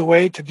IP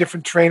away to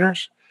different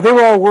trainers. They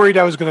were all worried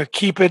I was going to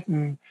keep it,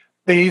 and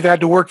they either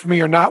had to work for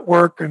me or not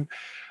work, and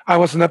I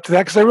wasn't up to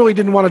that because I really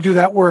didn't want to do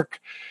that work.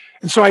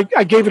 And so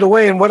I gave it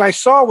away, and what I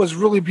saw was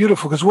really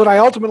beautiful, because what I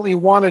ultimately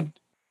wanted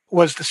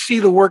was to see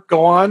the work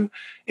go on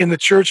in the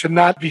church and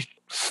not be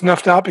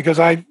snuffed out because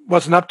I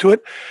wasn't up to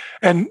it.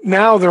 And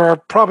now there are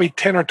probably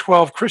 10 or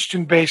 12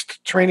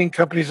 Christian-based training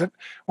companies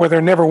where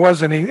there never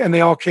was any, and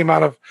they all came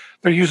out of,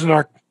 they're using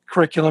our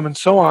curriculum and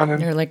so on.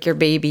 And they're like your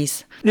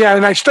babies. Yeah,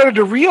 and I started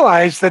to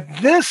realize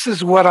that this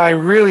is what I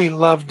really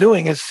love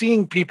doing, is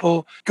seeing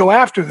people go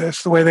after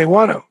this the way they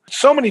want to.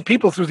 So many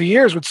people through the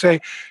years would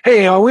say,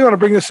 hey, we want to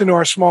bring this into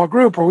our small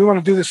group, or we want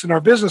to do this in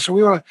our business,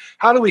 or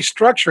how do we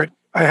structure it?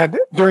 I had,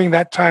 during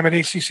that time at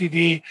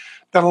ACCD,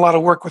 done a lot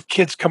of work with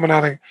kids coming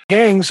out of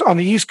gangs on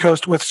the East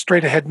Coast with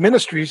Straight Ahead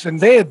Ministries, and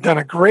they had done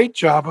a great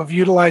job of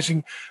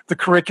utilizing the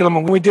curriculum.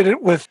 And we did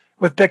it with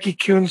Becky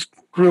Kuhn's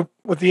group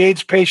with the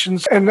AIDS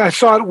patients, and I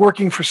saw it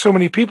working for so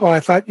many people. And I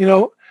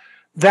thought,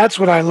 that's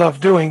what I love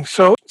doing.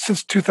 So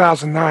since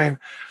 2009,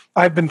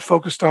 I've been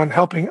focused on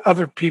helping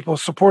other people,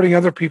 supporting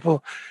other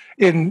people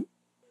in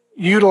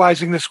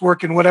utilizing this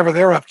work in whatever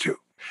they're up to.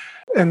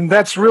 And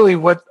that's really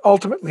what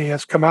ultimately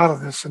has come out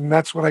of this. And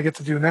that's what I get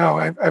to do now.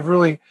 I've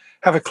really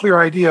have a clear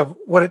idea of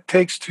what it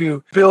takes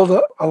to build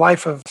a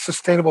life of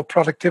sustainable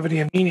productivity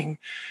and meaning.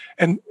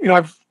 And,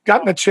 I've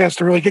gotten a chance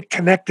to really get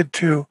connected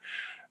to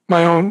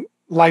my own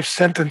life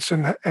sentence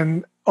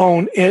and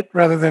own it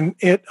rather than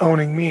it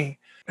owning me.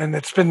 And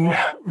it's been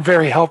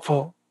very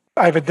helpful.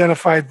 I've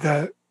identified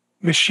the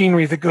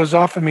machinery that goes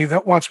off in me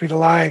that wants me to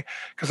lie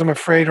because I'm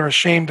afraid or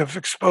ashamed of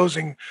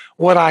exposing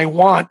what I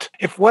want.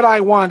 If what I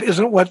want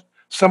isn't what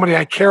somebody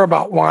I care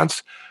about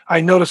wants,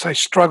 I notice I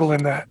struggle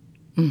in that.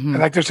 Mm-hmm. And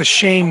like there's a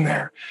shame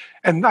there.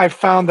 And I've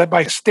found that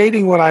by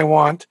stating what I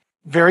want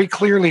very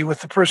clearly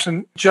with the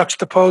person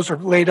juxtaposed or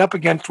laid up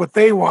against what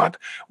they want,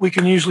 we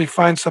can usually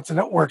find something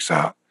that works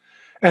out.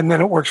 And then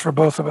it works for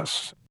both of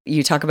us.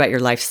 You talk about your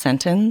life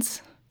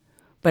sentence,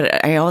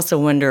 but I also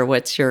wonder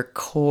what's your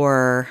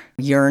core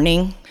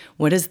yearning?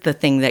 What is the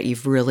thing that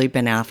you've really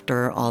been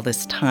after all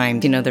this time?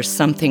 There's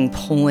something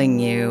pulling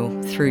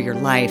you through your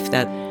life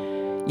that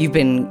you've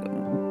been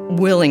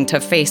willing to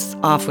face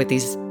off with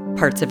these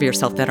parts of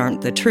yourself that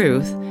aren't the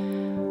truth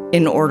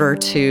in order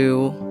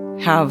to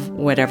have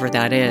whatever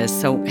that is.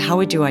 So how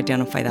would you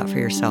identify that for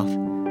yourself?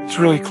 It's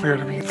really clear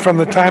to me. From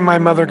the time my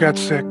mother got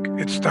sick,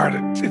 it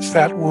started. It's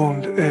that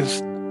wound is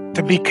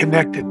to be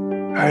connected.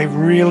 I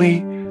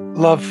really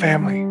love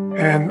family.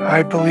 And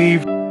I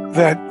believe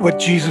that what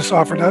Jesus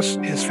offered us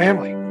is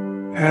family.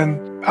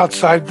 And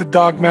outside the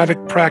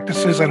dogmatic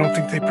practices, I don't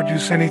think they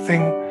produce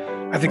anything.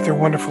 I think they're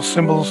wonderful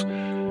symbols.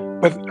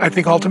 But I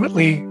think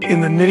ultimately,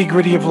 in the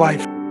nitty-gritty of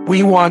life,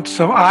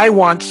 I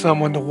want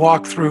someone to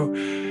walk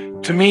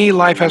through. To me,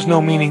 life has no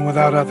meaning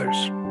without others.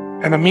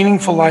 And a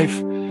meaningful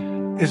life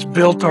is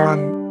built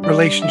on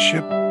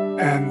relationship.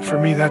 And for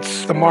me,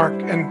 that's the mark.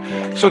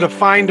 And so to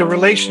find a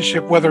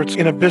relationship, whether it's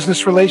in a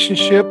business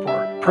relationship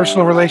or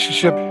personal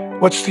relationship,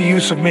 what's the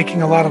use of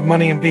making a lot of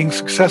money and being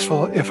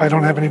successful if I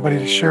don't have anybody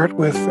to share it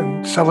with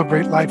and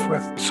celebrate life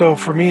with? So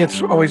for me,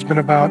 it's always been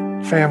about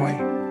family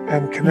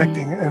and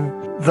connecting.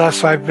 And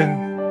thus, I've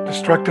been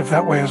destructive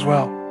that way as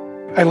well.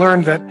 I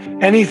learned that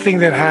anything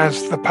that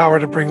has the power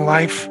to bring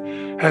life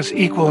has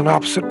equal and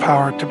opposite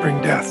power to bring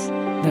death.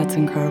 That's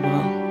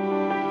incredible.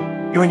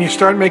 When you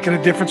start making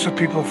a difference with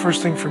people,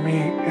 first thing for me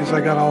is I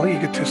got all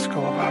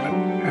egotistical about it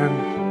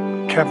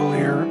and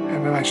cavalier,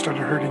 and then I started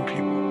hurting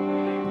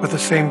people with the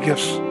same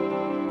gifts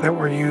that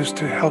were used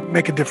to help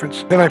make a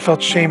difference. Then I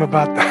felt shame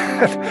about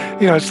that.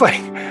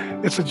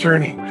 It's a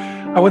journey.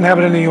 I wouldn't have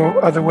it any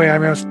other way. I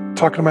was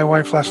talking to my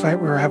wife last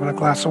night. We were having a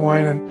glass of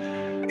wine,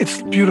 and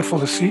it's beautiful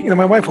to see.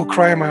 My wife will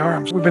cry in my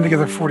arms. We've been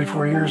together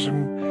 44 years,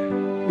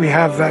 and we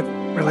have that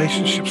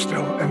relationship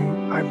still.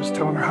 And I was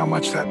telling her how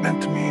much that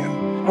meant to me.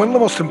 And one of the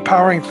most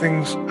empowering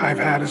things I've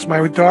had is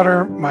my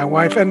daughter, my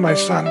wife, and my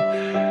son.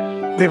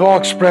 They've all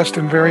expressed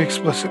in very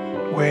explicit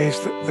ways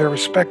their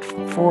respect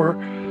for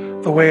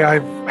the way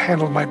I've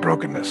handled my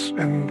brokenness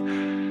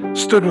and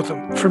stood with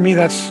them. For me,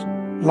 that's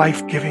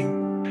life-giving.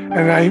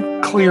 And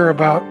I'm clear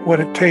about what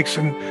it takes,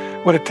 and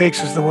what it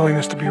takes is the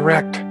willingness to be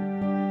wrecked.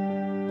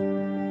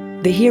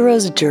 The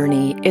hero's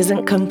journey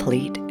isn't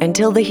complete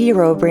until the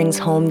hero brings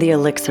home the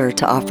elixir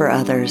to offer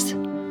others.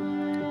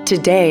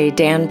 Today,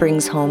 Dan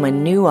brings home a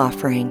new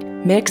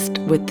offering mixed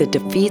with the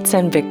defeats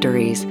and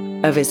victories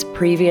of his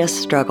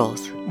previous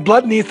struggles.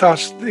 Blood and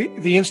Ethos,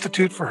 the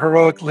Institute for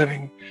Heroic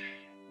Living,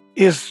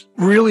 is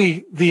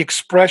really the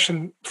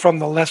expression from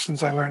the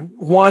lessons I learned.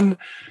 One,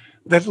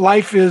 that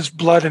life is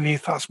blood and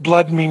ethos.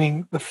 Blood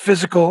meaning the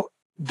physical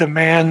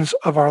demands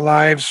of our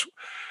lives,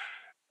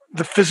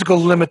 the physical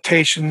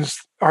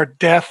limitations, our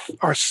death,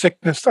 our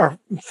sickness, our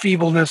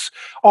feebleness,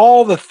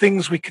 all the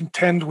things we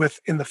contend with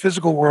in the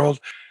physical world.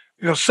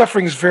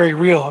 Suffering is very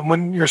real. And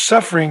when you're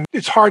suffering,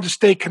 it's hard to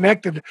stay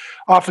connected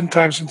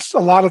oftentimes. And a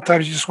lot of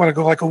times you just want to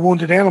go like a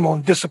wounded animal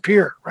and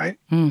disappear, right?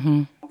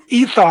 Mm-hmm.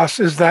 Ethos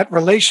is that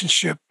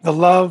relationship, the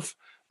love,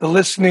 the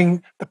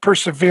listening, the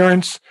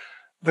perseverance,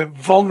 the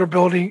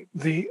vulnerability,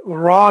 the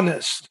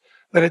rawness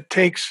that it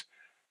takes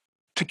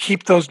to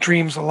keep those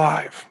dreams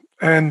alive.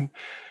 And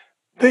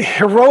the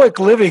heroic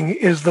living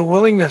is the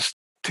willingness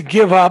to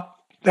give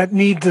up that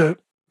need to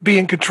be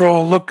in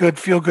control, look good,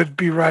 feel good,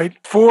 be right,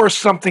 for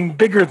something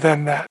bigger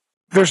than that.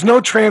 There's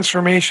no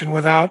transformation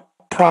without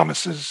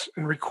promises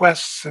and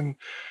requests. And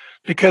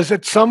because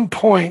at some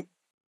point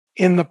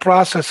in the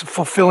process of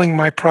fulfilling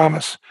my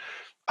promise,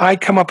 I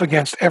come up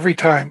against every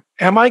time,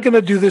 am I going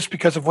to do this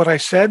because of what I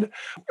said?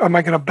 Or am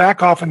I going to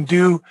back off and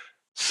do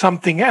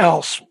something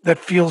else that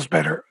feels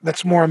better,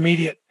 that's more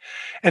immediate?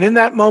 And in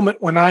that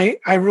moment, when I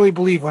really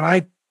believe, when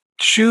I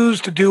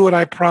choose to do what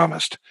I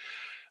promised,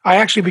 I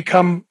actually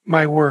become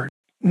my word.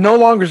 No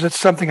longer is it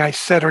something I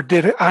said or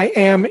did. I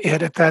am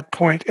it at that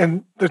point,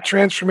 and the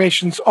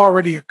transformation's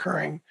already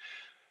occurring.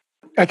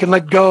 I can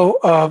let go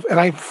of, and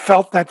I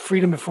felt that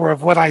freedom before,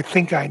 of what I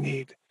think I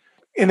need.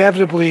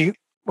 Inevitably,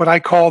 what I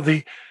call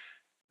the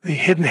the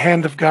hidden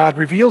hand of God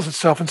reveals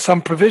itself in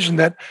some provision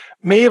that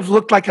may have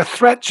looked like a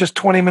threat just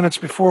 20 minutes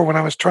before when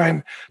I was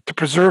trying to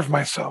preserve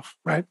myself,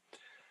 right?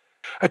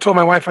 I told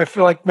my wife, I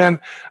feel like, man,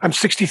 I'm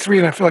 63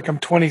 and I feel like I'm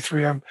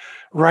 23. I'm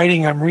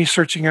writing, I'm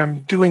researching,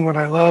 I'm doing what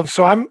I love.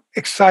 So I'm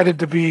excited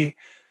to be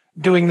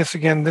doing this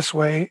again this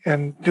way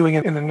and doing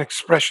it in an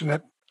expression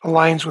that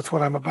aligns with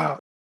what I'm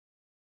about.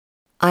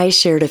 I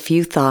shared a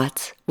few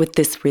thoughts with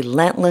this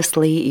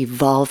relentlessly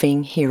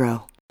evolving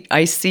hero.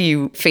 I see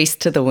you face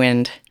to the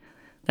wind.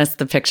 That's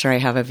the picture I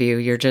have of you.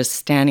 You're just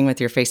standing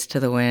with your face to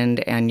the wind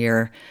and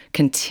you're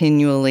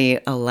continually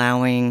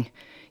allowing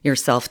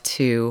yourself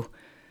to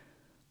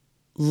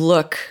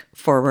look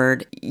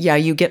forward. Yeah,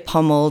 you get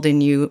pummeled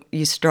and you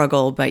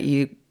struggle, but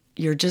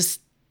you're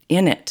just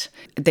in it.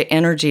 The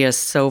energy is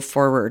so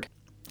forward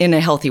in a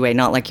healthy way,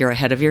 not like you're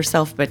ahead of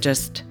yourself, but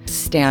just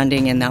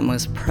standing in that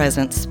most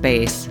present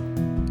space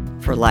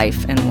for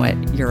life and what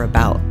you're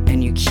about.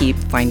 And you keep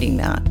finding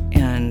that.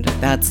 And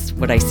that's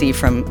what I see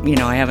from,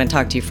 I haven't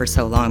talked to you for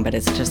so long, but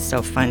it's just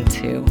so fun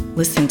to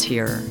listen to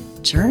your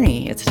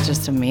journey. It's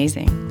just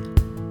amazing.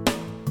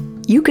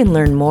 You can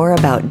learn more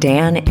about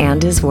Dan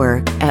and his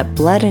work at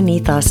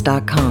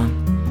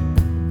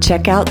bloodandethos.com.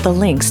 Check out the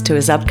links to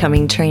his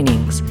upcoming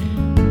trainings.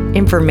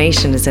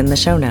 Information is in the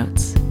show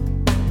notes.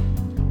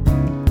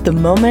 The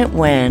Moment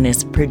When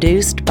is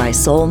produced by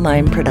Soul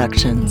Mind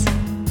Productions.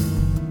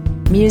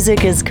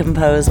 Music is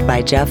composed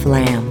by Jeff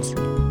Lambs.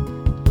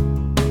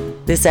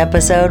 This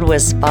episode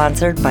was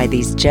sponsored by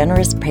these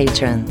generous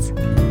patrons,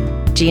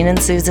 Gene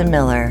and Susan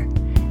Miller,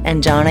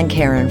 and John and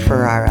Karen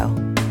Ferraro.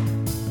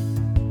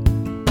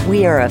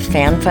 We are a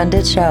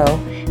fan-funded show,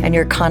 and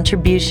your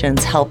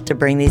contributions help to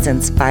bring these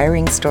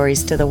inspiring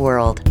stories to the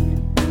world.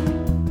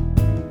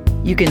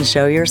 You can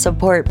show your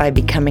support by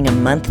becoming a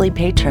monthly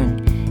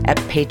patron at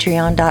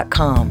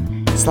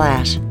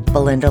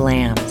patreon.com/Belinda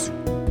Lambs.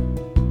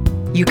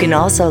 You can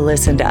also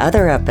listen to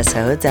other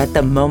episodes at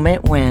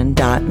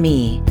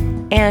themomentwhen.me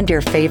and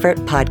your favorite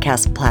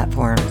podcast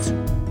platforms.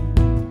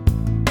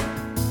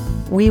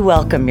 We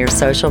welcome your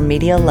social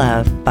media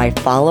love by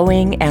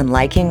following and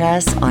liking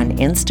us on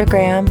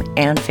Instagram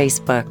and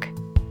Facebook.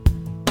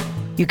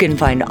 You can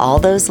find all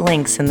those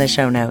links in the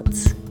show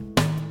notes.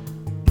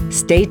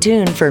 Stay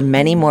tuned for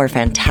many more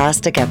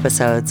fantastic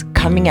episodes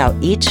coming out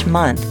each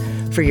month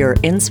for your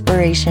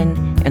inspiration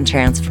and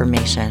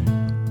transformation.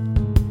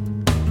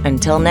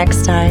 Until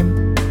next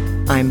time,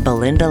 I'm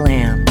Belinda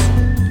Lambs.